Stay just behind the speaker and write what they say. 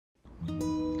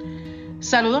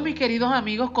Saludos mis queridos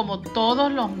amigos, como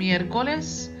todos los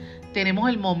miércoles tenemos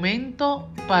el momento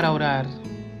para orar.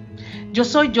 Yo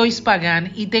soy Joyce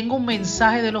Pagan y tengo un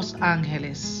mensaje de los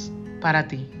ángeles para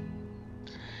ti.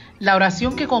 La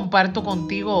oración que comparto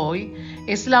contigo hoy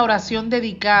es la oración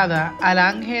dedicada al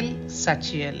Ángel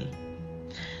Sachiel.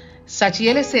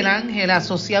 Sachiel es el ángel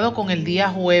asociado con el día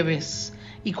jueves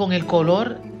y con el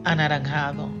color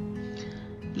anaranjado.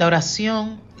 La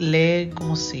oración lee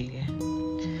como sigue.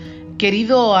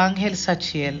 Querido Ángel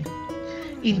Sachiel,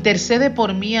 intercede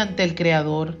por mí ante el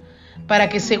Creador, para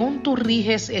que según tú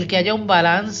riges el que haya un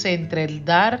balance entre el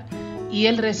dar y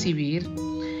el recibir,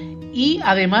 y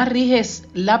además riges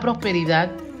la prosperidad.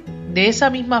 De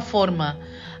esa misma forma,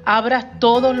 abras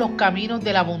todos los caminos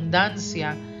de la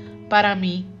abundancia para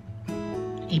mí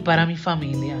y para mi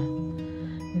familia.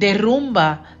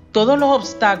 Derrumba todos los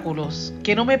obstáculos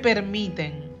que no me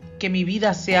permiten que mi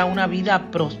vida sea una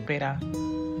vida próspera.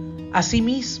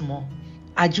 Asimismo,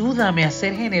 ayúdame a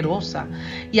ser generosa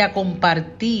y a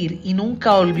compartir y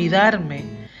nunca olvidarme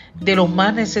de los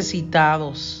más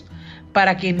necesitados,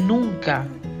 para que nunca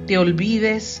te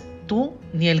olvides tú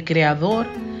ni el Creador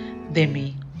de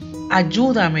mí.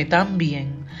 Ayúdame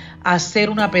también a ser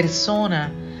una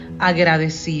persona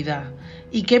agradecida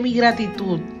y que mi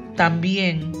gratitud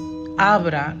también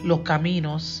abra los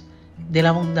caminos de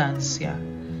la abundancia.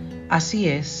 Así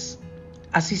es,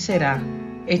 así será.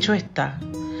 Hecho está.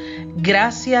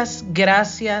 Gracias,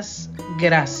 gracias,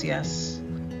 gracias.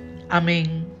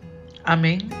 Amén,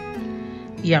 amén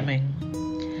y amén.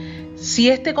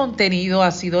 Si este contenido ha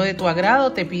sido de tu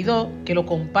agrado, te pido que lo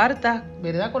compartas,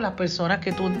 ¿verdad?, con las personas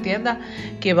que tú entiendas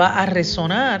que va a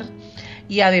resonar.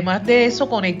 Y además de eso,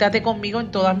 conéctate conmigo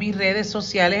en todas mis redes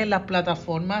sociales, en las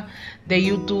plataformas de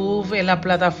YouTube, en las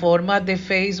plataformas de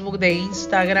Facebook, de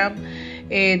Instagram,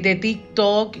 de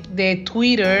TikTok, de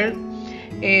Twitter.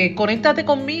 Conéctate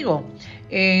conmigo.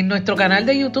 En nuestro canal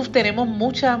de YouTube tenemos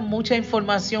mucha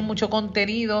información, mucho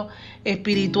contenido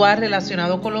espiritual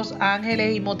relacionado con los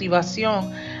ángeles y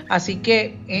motivación. Así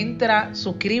que entra,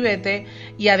 suscríbete,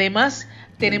 y además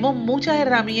tenemos muchas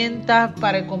herramientas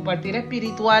para el compartir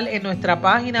espiritual en nuestra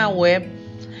página web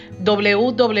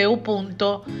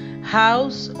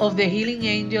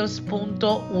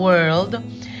www.houseofthehealingangels.world,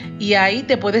 y ahí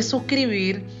te puedes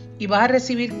suscribir y vas a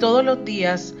recibir todos los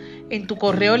días en tu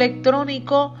correo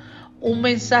electrónico un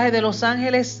mensaje de los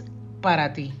ángeles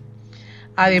para ti.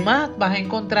 Además, vas a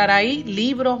encontrar ahí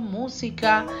libros,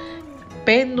 música,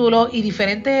 péndulos y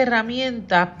diferentes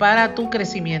herramientas para tu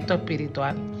crecimiento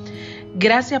espiritual.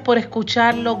 Gracias por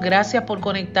escucharlo, gracias por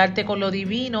conectarte con lo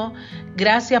divino,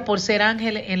 gracias por ser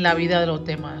ángel en la vida de los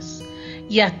demás.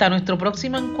 Y hasta nuestro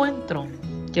próximo encuentro,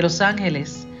 que los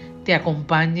ángeles te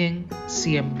acompañen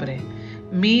siempre.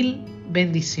 Mil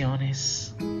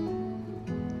bendiciones.